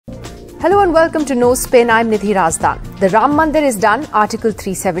Hello and welcome to No Spin. I'm Nidhi Razdan. The Ram Mandir is done, Article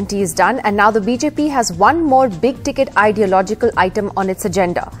 370 is done, and now the BJP has one more big-ticket ideological item on its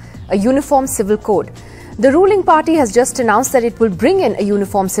agenda, a uniform civil code. The ruling party has just announced that it will bring in a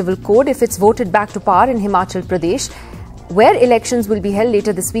uniform civil code if it's voted back to power in Himachal Pradesh, where elections will be held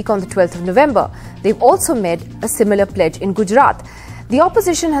later this week on the 12th of November. They've also made a similar pledge in Gujarat. The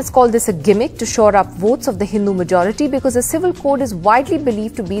opposition has called this a gimmick to shore up votes of the Hindu majority because a civil code is widely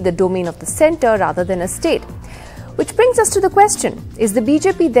believed to be the domain of the centre rather than a state. Which brings us to the question, is the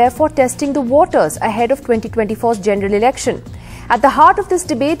BJP therefore testing the waters ahead of 2024's general election? At the heart of this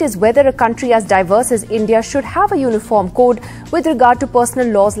debate is whether a country as diverse as India should have a uniform code with regard to personal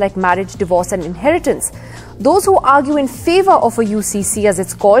laws like marriage, divorce and inheritance. Those who argue in favour of a UCC, as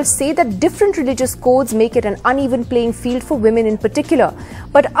it's called, say that different religious codes make it an uneven playing field for women in particular.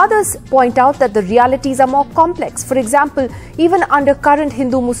 But others point out that the realities are more complex. For example, even under current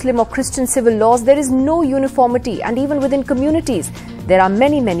Hindu, Muslim or Christian civil laws, there is no uniformity, and even within communities, there are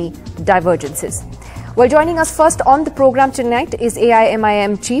many divergences. Well, joining us first on the program tonight is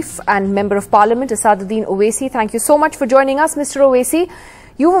AIMIM Chief and Member of Parliament Asaduddin Owaisi. Thank you so much for joining us, Mr. Owaisi.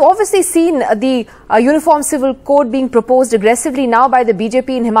 You've obviously seen the Uniform Civil Code being proposed aggressively now by the BJP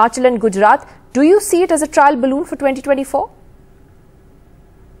in Himachal and Gujarat. Do you see it as a trial balloon for 2024?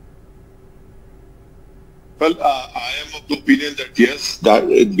 Well, I am of the opinion that yes, that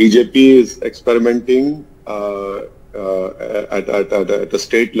BJP is experimenting at a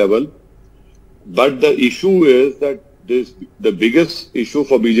state level. But the issue is that the biggest issue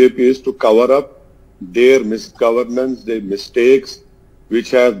for BJP is to cover up their misgovernance, their mistakes, which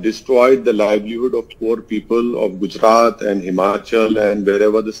have destroyed the livelihood of poor people of Gujarat and Himachal and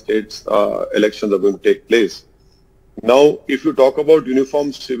wherever the states elections are going to take place. Now, if you talk about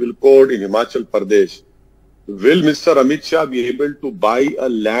uniform civil code in Himachal Pradesh, will Mr. Amit Shah be able to buy a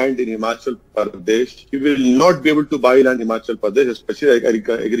land in Himachal Pradesh? He will not be able to buy land in Himachal Pradesh, especially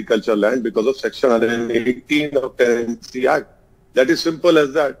agricultural land, because of Section 118 of Tenancy Act. That is simple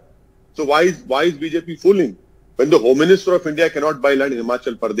as that. So why is BJP fooling? When the Home Minister of India cannot buy land in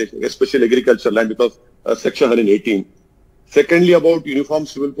Himachal Pradesh, especially agricultural land, because Section 118. Secondly, about Uniform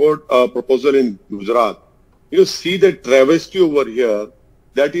Civil Code proposal in Gujarat. You see the travesty over here,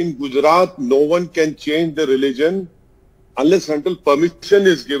 that in Gujarat, no one can change the religion unless until permission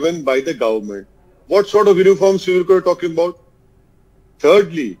is given by the government. What sort of uniform civil code are you talking about?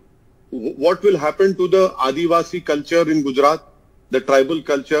 Thirdly, what will happen to the Adivasi culture in Gujarat, the tribal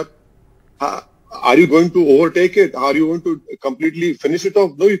culture? Are you going to overtake it? Are you going to completely finish it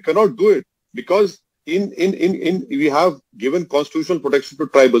off? No, you cannot do it, because we have given constitutional protection to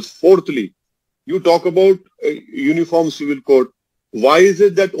tribals. Fourthly, you talk about uniform civil code. Why is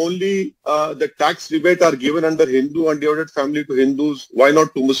it that only the tax rebate are given under Hindu undivided family to Hindus? Why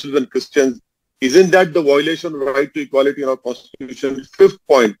not to Muslims and Christians? Isn't that the violation of right to equality in our constitution? Fifth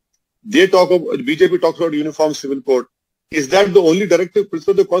point, BJP talks about uniform civil code. Is that the only directive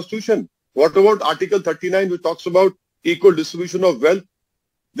principle of the constitution? What about Article 39, which talks about equal distribution of wealth?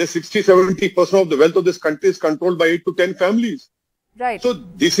 The 60-70% of the wealth of this country is controlled by 8 to 10 families. Right. So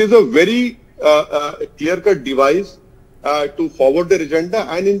this is a very clear-cut device to forward their agenda,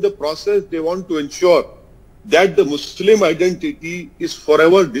 and in the process they want to ensure that the Muslim identity is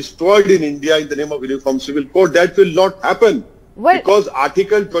forever destroyed in India in the name of Uniform Civil Code. That will not happen, because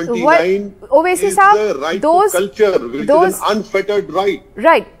Article 29 is the right to culture, which is an unfettered right.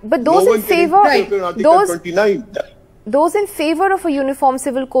 Right, but those in favour, those in favour of a Uniform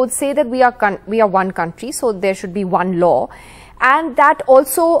Civil Code say that we are one country, so there should be one law. And that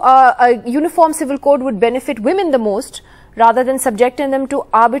also a uniform civil code would benefit women the most, rather than subjecting them to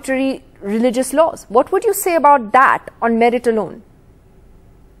arbitrary religious laws. What would you say about that on merit alone?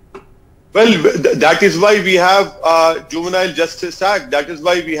 Well, that is why we have Juvenile Justice Act. That is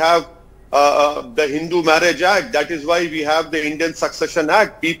why we have the Hindu Marriage Act. That is why we have the Indian Succession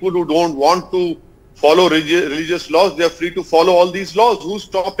Act. People who don't want to follow religious laws, they are free to follow all these laws. Who's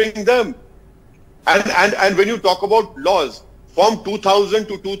stopping them? And when you talk about laws, from 2000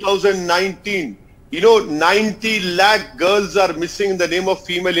 to 2019, 90 lakh girls are missing in the name of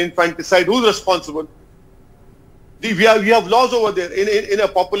female infanticide. Who's responsible? We have laws over there in a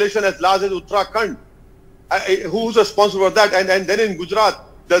population as large as Uttarakhand. Who's responsible for that? And then in Gujarat,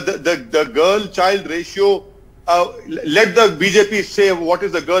 the girl-child ratio, let the BJP say what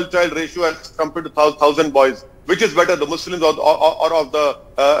is the girl-child ratio as compared to 1,000 boys. Which is better, the Muslims or of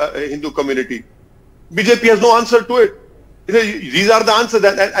the Hindu community? BJP has no answer to it. These are the answers.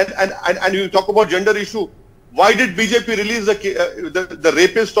 And you talk about gender issue. Why did BJP release the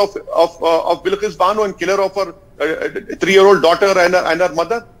rapist of Bilqis Banu and killer of her 3-year-old daughter and her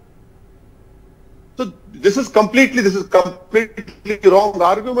mother? So this is completely wrong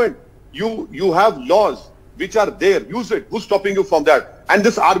argument. You have laws which are there. Use it. Who's stopping you from that? And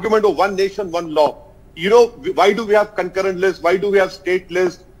this argument of one nation, one law. You know, why do we have concurrent lists? Why do we have state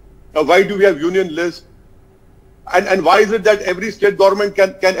lists? Why do we have union lists? And why is it that every state government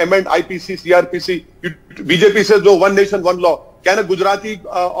can amend IPC, CRPC? BJP says no, one nation, one law. Can a Gujarati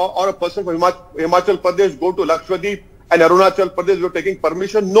or a person from Himachal Pradesh go to Lakshadweep and Arunachal Pradesh without taking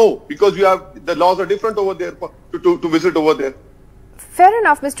permission? No, because the laws are different over there to visit over there. Fair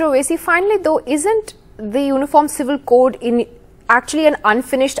enough, Mr. Owaisi. Finally, though, isn't the Uniform Civil Code actually an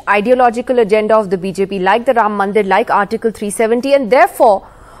unfinished ideological agenda of the BJP, like the Ram Mandir, like Article 370, and therefore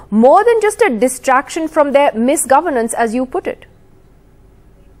more than just a distraction from their misgovernance, as you put it?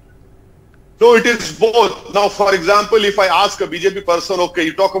 No, it is both. Now, for example, if I ask a BJP person, okay,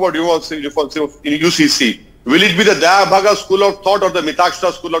 you talk about uniform in UCC, will it be the Daya Bhaga school of thought or the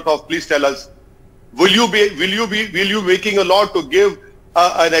Mitakshra school of thought? Please tell us. Will you making a law to give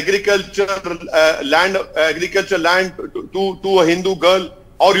an agriculture land to a Hindu girl,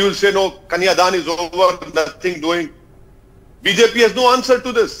 or you will say no, Kanyadan is over, nothing doing? BJP has no answer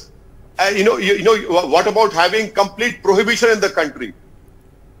to this. What about having complete prohibition in the country?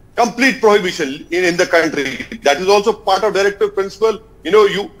 Complete prohibition in the country. That is also part of directive principle.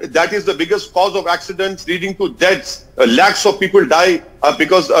 That is the biggest cause of accidents leading to deaths. Lakhs of people die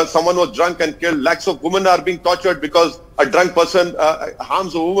because someone was drunk and killed. Lakhs of women are being tortured because a drunk person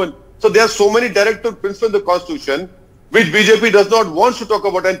harms a woman. So there are so many directive principles in the constitution which BJP does not want to talk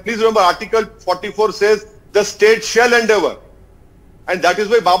about. And please remember, Article 44 says the state shall endeavor. And that is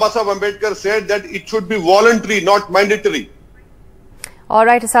why Baba Sahib Ambedkar said that it should be voluntary, not mandatory. All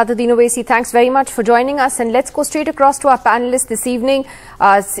right, Asaduddin Owaisi, thanks very much for joining us. And let's go straight across to our panelists this evening.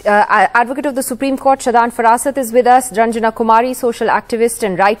 Advocate of the Supreme Court, Shadhan Farasat, is with us. Ranjana Kumari, social activist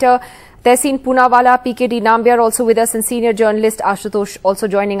and writer. Tehseen Poonawala, PKD Nambiar also with us, and senior journalist Ashutosh also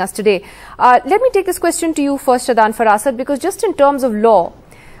joining us today. Let me take this question to you first, Shadhan Farasat, because just in terms of law,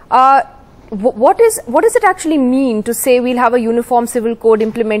 what does it actually mean to say we'll have a uniform civil code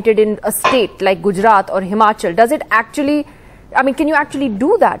implemented in a state like Gujarat or Himachal? Does it actually, can you actually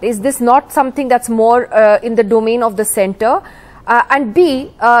do that? Is this not something that's more in the domain of the centre? And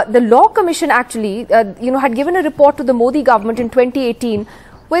B, the Law Commission actually, had given a report to the Modi government in 2018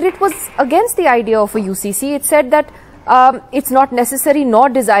 where it was against the idea of a UCC. It said that it's not necessary nor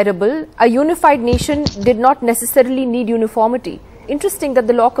desirable. A unified nation did not necessarily need uniformity. Interesting that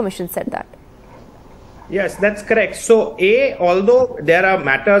the Law Commission said that. Yes, that's correct. So, although there are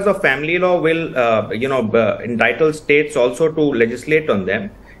matters of family law will, entitle states also to legislate on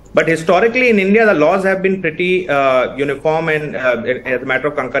them, but historically in India, the laws have been pretty uniform, and as a matter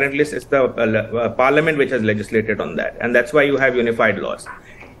of concurrent list, it's the parliament which has legislated on that. And that's why you have unified laws.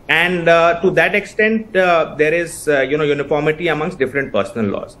 And to that extent, there is, uniformity amongst different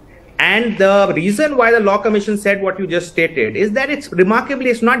personal laws. And the reason why the Law Commission said what you just stated is that it's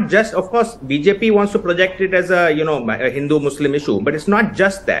not just, of course, BJP wants to project it as a, a Hindu-Muslim issue, but it's not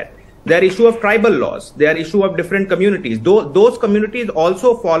just that. There are issue of tribal laws. There are issue of different communities. Those communities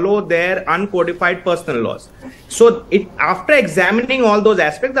also follow their uncodified personal laws. So after examining all those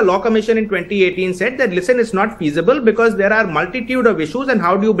aspects, the Law Commission in 2018 said that, listen, it's not feasible because there are multitude of issues, and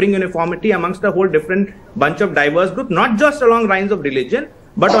how do you bring uniformity amongst a whole different bunch of diverse groups, not just along lines of religion,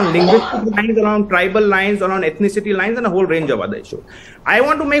 but on linguistic lines, along tribal lines, along ethnicity lines, and a whole range of other issues. I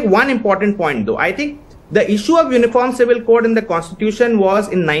want to make one important point, though. I think the issue of uniform civil code in the constitution was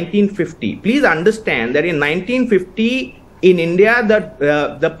in 1950. Please understand that in 1950 in India,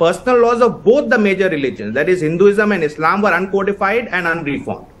 the personal laws of both the major religions, that is Hinduism and Islam, were uncodified and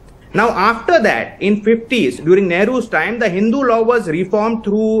unreformed. Now, after that, in 50s, during Nehru's time, the Hindu law was reformed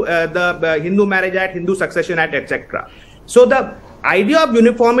through the Hindu Marriage Act, Hindu Succession Act, etc. So the idea of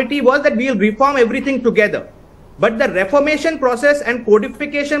uniformity was that we will reform everything together. But the reformation process and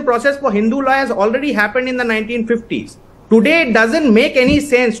codification process for Hindu law has already happened in the 1950s. Today, it doesn't make any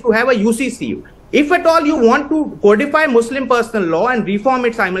sense to have a UCC. If at all you want to codify Muslim personal law and reform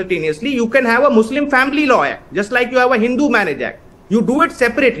it simultaneously, you can have a Muslim Family Law Act, just like you have a Hindu Marriage Act. You do it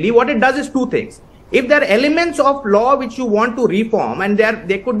separately. What it does is two things. If there are elements of law which you want to reform, and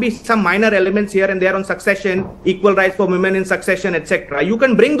there could be some minor elements here and there on succession, equal rights for women in succession, etc., you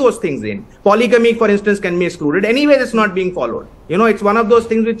can bring those things in. Polygamy, for instance, can be excluded. Anyway, it's not being followed. It's one of those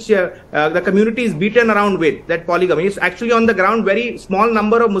things which the community is beaten around with, that polygamy. It's actually on the ground, very small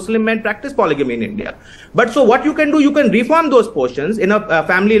number of Muslim men practice polygamy in India. But so what you can do, you can reform those portions in a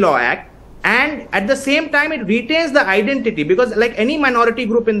Family Law Act. And at the same time, it retains the identity, because like any minority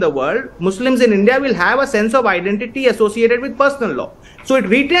group in the world, Muslims in India will have a sense of identity associated with personal law. So it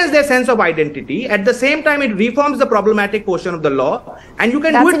retains their sense of identity. At the same time, it reforms the problematic portion of the law, and you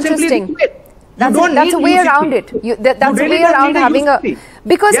can do it simply this way. That's a way around it. That's a way around having a,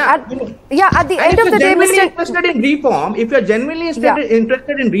 because at the end of the day, if you're genuinely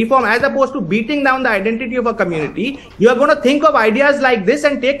interested in reform, as opposed to beating down the identity of a community, you are going to think of ideas like this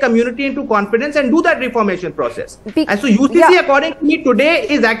and take community into confidence and do that reformation process. And so UCC, according to me, today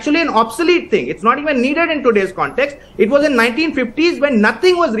is actually an obsolete thing. It's not even needed in today's context. It was in 1950s when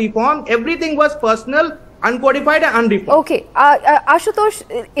nothing was reformed, everything was personal, uncodified and unreformed. Okay, Ashutosh,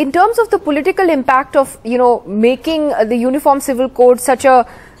 in terms of the political impact of, you know, making the Uniform Civil Code such a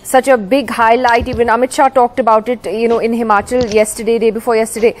big highlight, even Amit Shah talked about it, you know, in Himachal yesterday, day before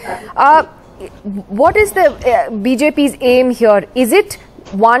yesterday. What is the BJP's aim here? Is it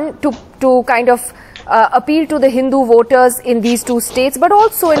one to kind of appeal to the Hindu voters in these two states, but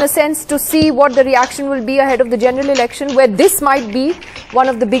also in a sense to see what the reaction will be ahead of the general election, where this might be one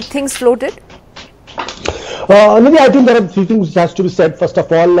of the big things floated? Nidhi, I think there are three things which has to be said. First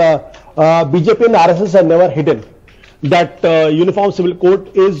of all, BJP and RSS have never hidden that Uniform Civil Code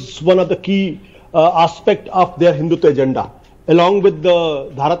is one of the key aspect of their Hindutva agenda, along with the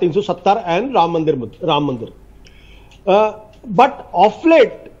Dhara 370 and Ram Mandir. But of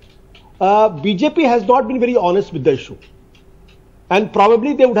late, BJP has not been very honest with the issue, and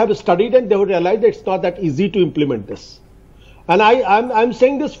probably they would have studied and they would realize that it's not that easy to implement this. And I'm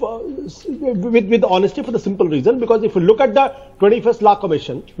saying this with honesty for the simple reason, because if you look at the 21st Law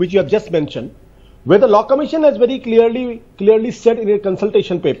Commission, which you have just mentioned, where the Law Commission has very clearly said in a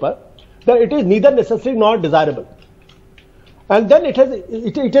consultation paper that it is neither necessary nor desirable. And then it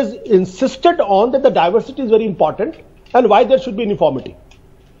has insisted on that the diversity is very important and why there should be uniformity.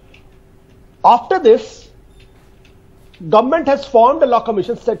 After this, government has formed a Law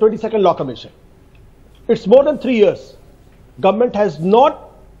Commission, 22nd Law Commission. It's more than 3 years. Government has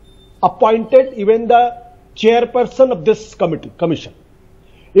not appointed even the chairperson of this commission.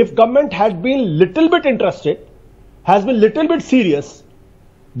 If government had been little bit interested, has been little bit serious,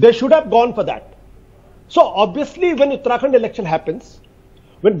 they should have gone for that. So obviously when Uttarakhand election happens,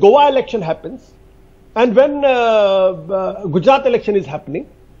 when Goa election happens, and when Gujarat election is happening,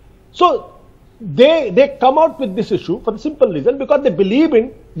 so they come out with this issue for the simple reason because they believe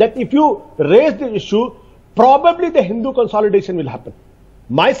in that if you raise the issue, probably the Hindu consolidation will happen.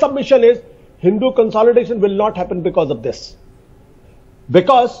 My submission is Hindu consolidation will not happen because of this.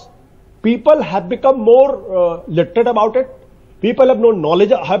 Because people have become more literate about it. People have more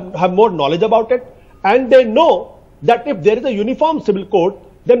knowledge, have more knowledge about it, and they know that if there is a uniform civil code,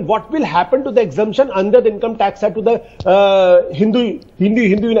 then what will happen to the exemption under the income tax act to the Hindu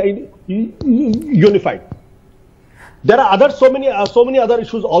unified. There are so many other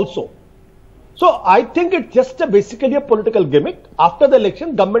issues also. So I think it's just basically a political gimmick. After the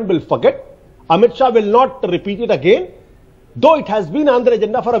election, government will forget. Amit Shah will not repeat it again, though it has been on the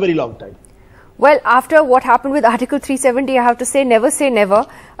agenda for a very long time. Well, after what happened with Article 370, I have to say never,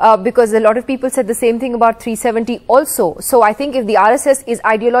 because a lot of people said the same thing about 370 also. So I think if the RSS is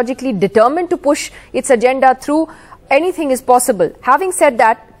ideologically determined to push its agenda through, anything is possible. Having said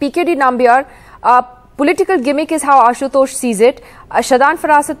that, PKD Nambiar, political gimmick is how Ashutosh sees it. Shadan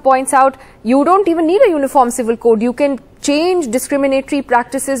Farasat points out, you don't even need a uniform civil code. You can change discriminatory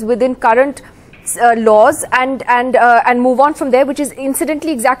practices within current laws and move on from there, which is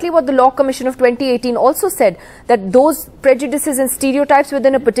incidentally exactly what the Law Commission of 2018 also said, that those prejudices and stereotypes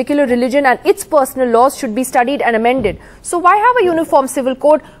within a particular religion and its personal laws should be studied and amended. So why have a uniform civil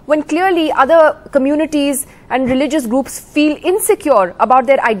code when clearly other communities and religious groups feel insecure about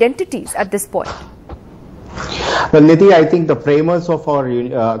their identities at this point? Well, Nidhi, I think the framers of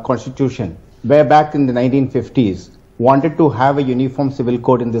our constitution, way back in the 1950s, wanted to have a uniform civil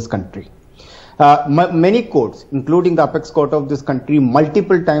code in this country. Many courts, including the apex court of this country,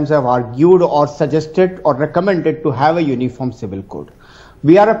 multiple times have argued or suggested or recommended to have a uniform civil code.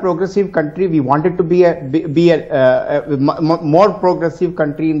 We are a progressive country. We wanted to be a more progressive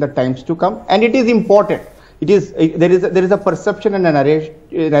country in the times to come, and it is important. There is a perception and a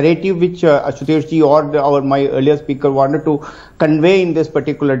narrative which Ashutosh ji or my earlier speaker wanted to convey in this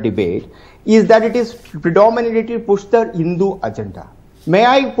particular debate, is that it is predominantly to push the Hindu agenda. May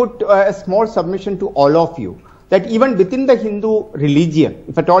I put a small submission to all of you that even within the Hindu religion,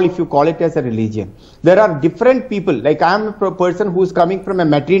 if at all if you call it as a religion, there are different people. Like I am a person who is coming from a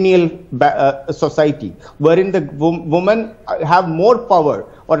matrilineal society wherein the women have more power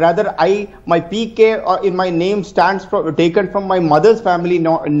or rather my PK in my name stands taken from my mother's family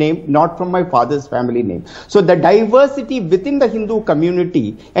name, not from my father's family name. So the diversity within the Hindu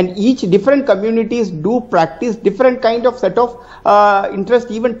community, and each different communities do practice different kind of set of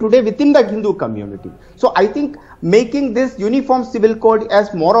interest even today within the Hindu community. So I think making this uniform civil code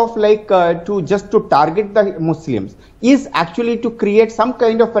as more of like to target the Muslims is actually to create some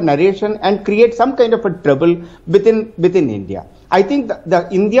kind of a narration and create some kind of a trouble within India. I think the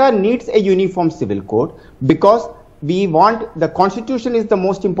India needs a uniform civil code because we want the constitution is the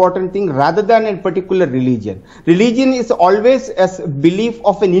most important thing rather than a particular religion. Religion is always a belief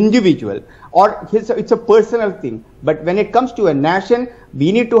of an individual or it's a personal thing. But when it comes to a nation,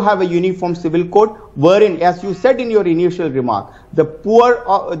 we need to have a uniform civil code wherein, as you said in your initial remark, the poor,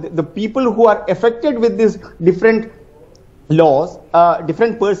 the people who are affected with these different laws,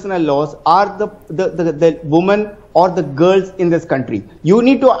 different personal laws are the women or the girls in this country. You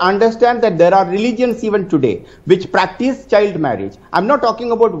need to understand that there are religions even today which practice child marriage. I'm not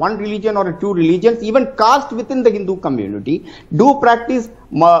talking about one religion or two religions, even caste within the Hindu community do practice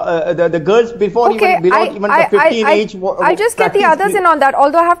the girls before even the 15 age. I'll just get the others in on that.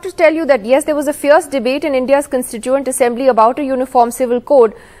 Although I have to tell you that yes, there was a fierce debate in India's Constituent Assembly about a uniform civil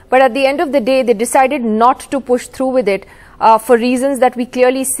code, but at the end of the day, they decided not to push through with it. For reasons that we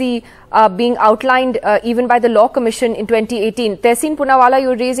clearly see being outlined even by the Law Commission in 2018. Tehseen Poonawalla,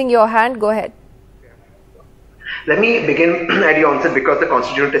 you're raising your hand. Go ahead. Let me begin at the onset because the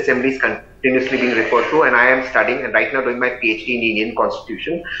Constituent Assembly is continuously being referred to, and I am studying and right now doing my PhD in Indian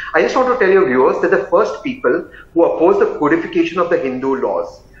Constitution. I just want to tell your viewers that the first people who opposed the codification of the Hindu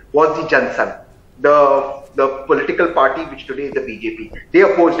laws was the Jansan, the political party which today is the BJP. They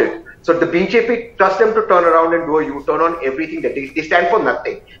opposed it. So the BJP trusts them to turn around and do a U-turn on everything that they stand for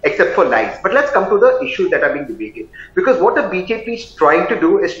nothing except for lies. But let's come to the issues that are being debated. Because what the BJP is trying to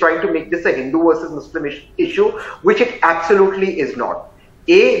do is trying to make this a Hindu versus Muslim issue, which it absolutely is not.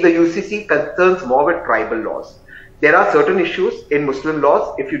 The UCC concerns more with tribal laws. There are certain issues in Muslim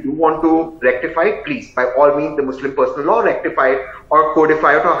laws. If you do want to rectify it, please, by all means, the Muslim personal law, rectify it or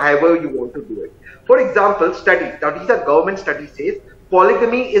codify it or however you want to do it. For example, studies. Now, these are government studies says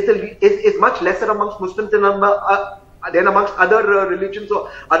polygamy is much lesser amongst Muslims than amongst other religions or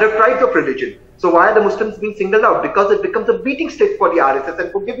other tribes of religion. So why are the Muslims being singled out? Because it becomes a beating stick for the RSS,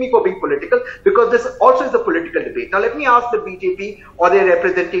 and forgive me for being political, because this also is a political debate. Now let me ask the BJP or their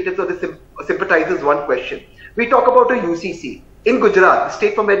representatives or the sympathizers one question. We talk about a UCC. In Gujarat, the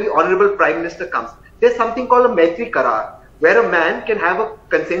state from where the Honorable Prime Minister comes, there's something called a Maitri Karar, where a man can have a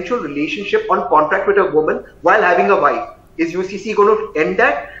consensual relationship on contract with a woman while having a wife. Is UCC going to end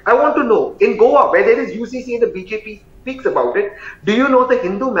that? I want to know, in Goa, where there is UCC and the BJP speaks about it, do you know the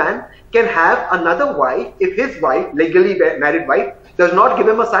Hindu man can have another wife if his wife, legally married wife, does not give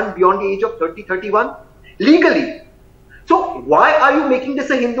him a son beyond the age of 30, 31? Legally. So why are you making this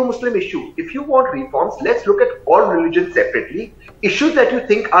a Hindu-Muslim issue? If you want reforms, let's look at all religions separately. Issues that you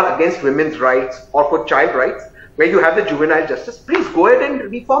think are against women's rights or for child rights, where you have the juvenile justice, please go ahead and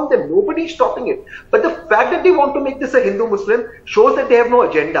reform them. Nobody is stopping it. But the fact that they want to make this a Hindu-Muslim shows that they have no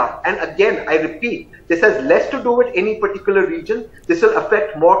agenda. And again, I repeat, this has less to do with any particular region. This will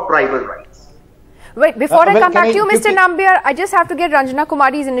affect more tribal rights. Wait, before I come back to you, Mr. Nambiar, I just have to get Ranjana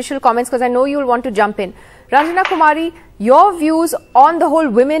Kumari's initial comments because I know you'll want to jump in. Ranjana Kumari, your views on the whole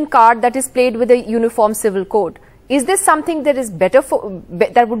women card that is played with a uniform civil code. Is this something that is better for,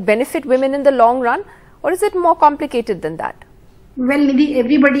 that would benefit women in the long run? Or is it more complicated than that? Well, Nidhi,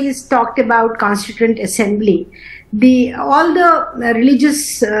 everybody has talked about Constituent Assembly. All the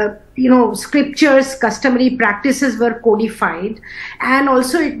religious, scriptures, customary practices were codified, and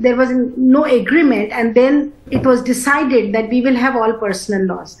also there was no agreement. And then it was decided that we will have all personal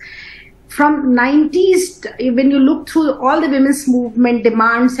laws. From 90s, when you look through all the women's movement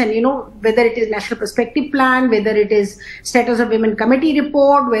demands and, whether it is National Perspective Plan, whether it is Status of Women Committee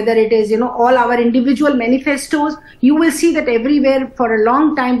report, whether it is, all our individual manifestos, you will see that everywhere for a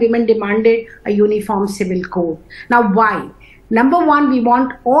long time women demanded a uniform civil code. Now, why? Number one, we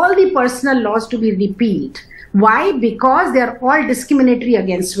want all the personal laws to be repealed. Why? Because they are all discriminatory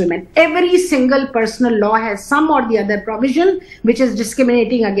against women. Every single personal law has some or the other provision which is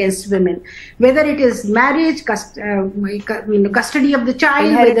discriminating against women. Whether it is marriage, custody of the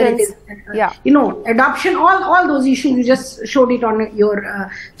child, whether it is, adoption, all those issues, you just showed it on your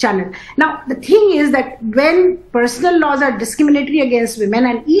channel. Now, the thing is that when personal laws are discriminatory against women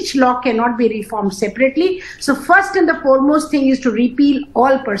and each law cannot be reformed separately, so first and the foremost thing is to repeal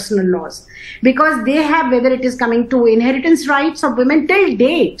all personal laws, because they have, whether it is coming to inheritance rights of women till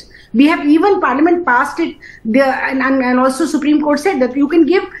date, We have even Parliament passed it, and also Supreme Court said that you can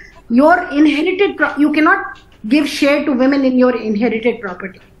give your inherited, you cannot give share to women in your inherited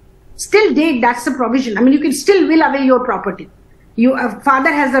property. Still date, that's the provision. I mean, you can still will away your property. A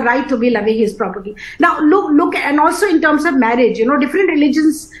father has the right to will away his property. Now look, and also in terms of marriage, different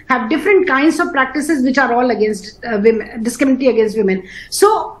religions have different kinds of practices which are all against women, discriminatory against women.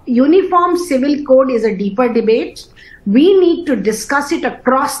 So uniform civil code is a deeper debate. We need to discuss it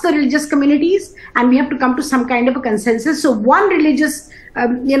across the religious communities, and we have to come to some kind of a consensus. So one religious,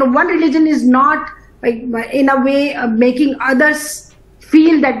 one religion is not in a way making others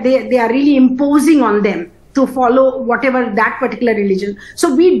feel that they are really imposing on them to follow whatever that particular religion.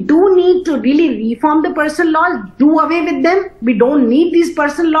 So we do need to really reform the personal laws, do away with them. We don't need these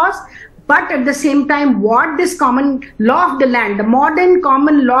personal laws. But at the same time, what this common law of the land, the modern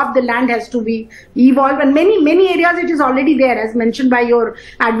common law of the land has to be evolved. And many areas it is already there, as mentioned by your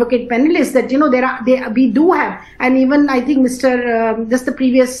advocate panelists, that we do have. And even I think just the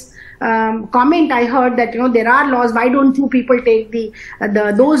previous comment I heard that there are laws. Why don't you people take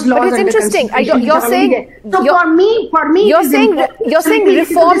those laws? But it's interesting. You're saying for me, you're saying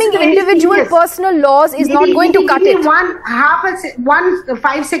reforming individual personal laws is not going to cut it.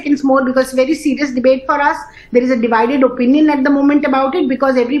 5 seconds more, because very serious debate for us. There is a divided opinion at the moment about it,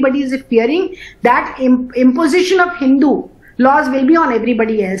 because everybody is fearing that imposition of Hindu laws will be on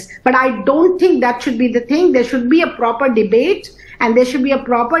everybody else. But I don't think that should be the thing. There should be a proper debate. And there should be a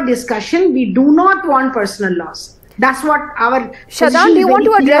proper discussion. We do not want personal laws. That's what our Shadan, do you want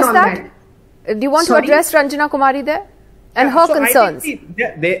to address that? Do you want to address Ranjana Kumari there and her concerns? I think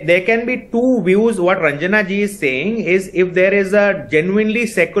there can be two views. What Ranjana ji is saying is, if there is a genuinely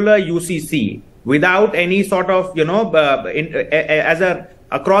secular UCC without any sort of, as a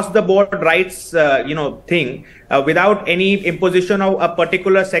across the board rights, thing, without any imposition of a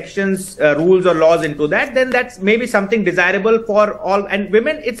particular section's rules or laws into that, then that's maybe something desirable for all. And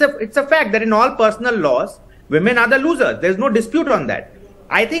women, it's a fact that in all personal laws, women are the losers. There's no dispute on that.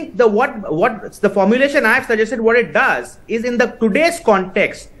 I think what the formulation I've suggested, what it does is, in the today's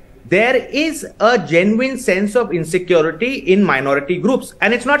context, there is a genuine sense of insecurity in minority groups.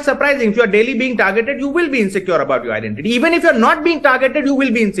 And it's not surprising. If you are daily being targeted, you will be insecure about your identity. Even if you're not being targeted, you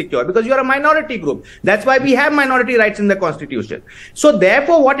will be insecure because you're a minority group. That's why we have minority rights in the constitution. So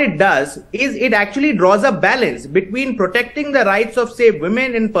therefore, what it does is it actually draws a balance between protecting the rights of, say,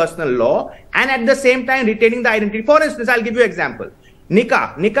 women in personal law and at the same time retaining the identity. For instance, I'll give you an example.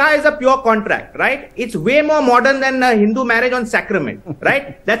 Nikah is a pure contract, right? It's way more modern than a Hindu marriage on sacrament,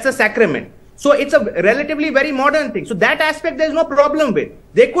 right? That's a sacrament. So it's a relatively very modern thing. So that aspect there's no problem with.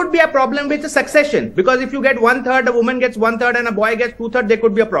 There could be a problem with the succession, because if you get 1/3, a woman gets 1/3 and a boy gets 2/3, there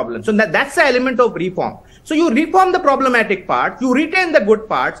could be a problem. So that's the element of reform. So you reform the problematic part, you retain the good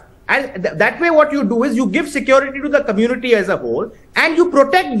parts, and that way what you do is you give security to the community as a whole, and you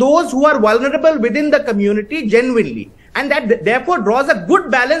protect those who are vulnerable within the community genuinely. And that therefore draws a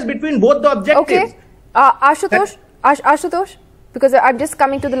good balance between both the objectives. Okay. Ashutosh, because I'm just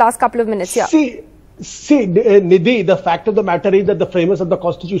coming to the last couple of minutes. Yeah. See, Nidhi, the fact of the matter is that the framers of the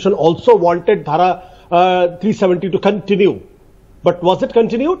constitution also wanted Dhara 370 to continue. But was it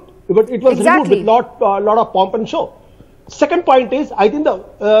continued? But it was removed with lot of pomp and show. Second point is, I think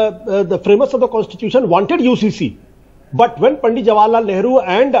the framers of the constitution wanted UCC. But when Pandit Jawaharlal Nehru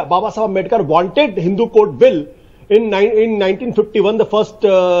and Baba Saheb Ambedkar wanted Hindu Code Bill, in 1951, the first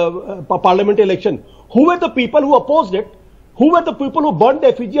parliamentary election, who were the people who opposed it? Who were the people who burned the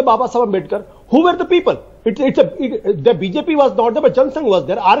effigy of Baba Saheb Ambedkar? Who were the people? The BJP was not there, but Jan Sangh was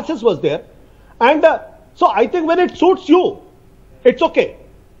there, RSS was there. And so I think when it suits you, it's okay.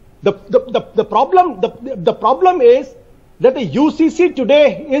 The problem is that the UCC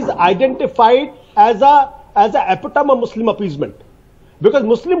today is identified as an epitome of Muslim appeasement. Because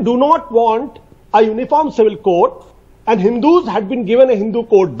Muslims do not want a uniform civil code, and Hindus had been given a Hindu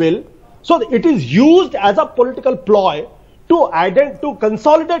code bill. So it is used as a political ploy to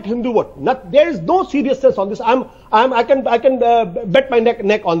consolidate Hindu vote. There is no seriousness on this. I can bet my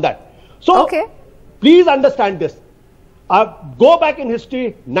neck on that. So please understand this. Go back in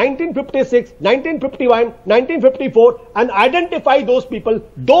history, 1956, 1951, 1954, and identify those people,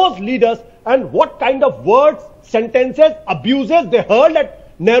 those leaders, and what kind of words, sentences, abuses they hurled at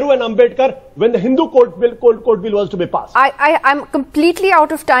Nehru and Ambedkar when the Hindu code bill was to be passed. I'm completely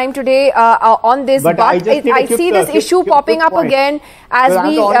out of time today on this, but I see this issue popping up again as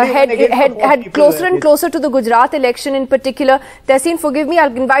we head closer and closer to the Gujarat election in particular. Tehseen, forgive me,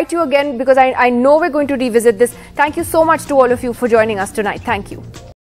 I'll invite you again because I know we're going to revisit this. Thank you so much to all of you for joining us tonight. Thank you.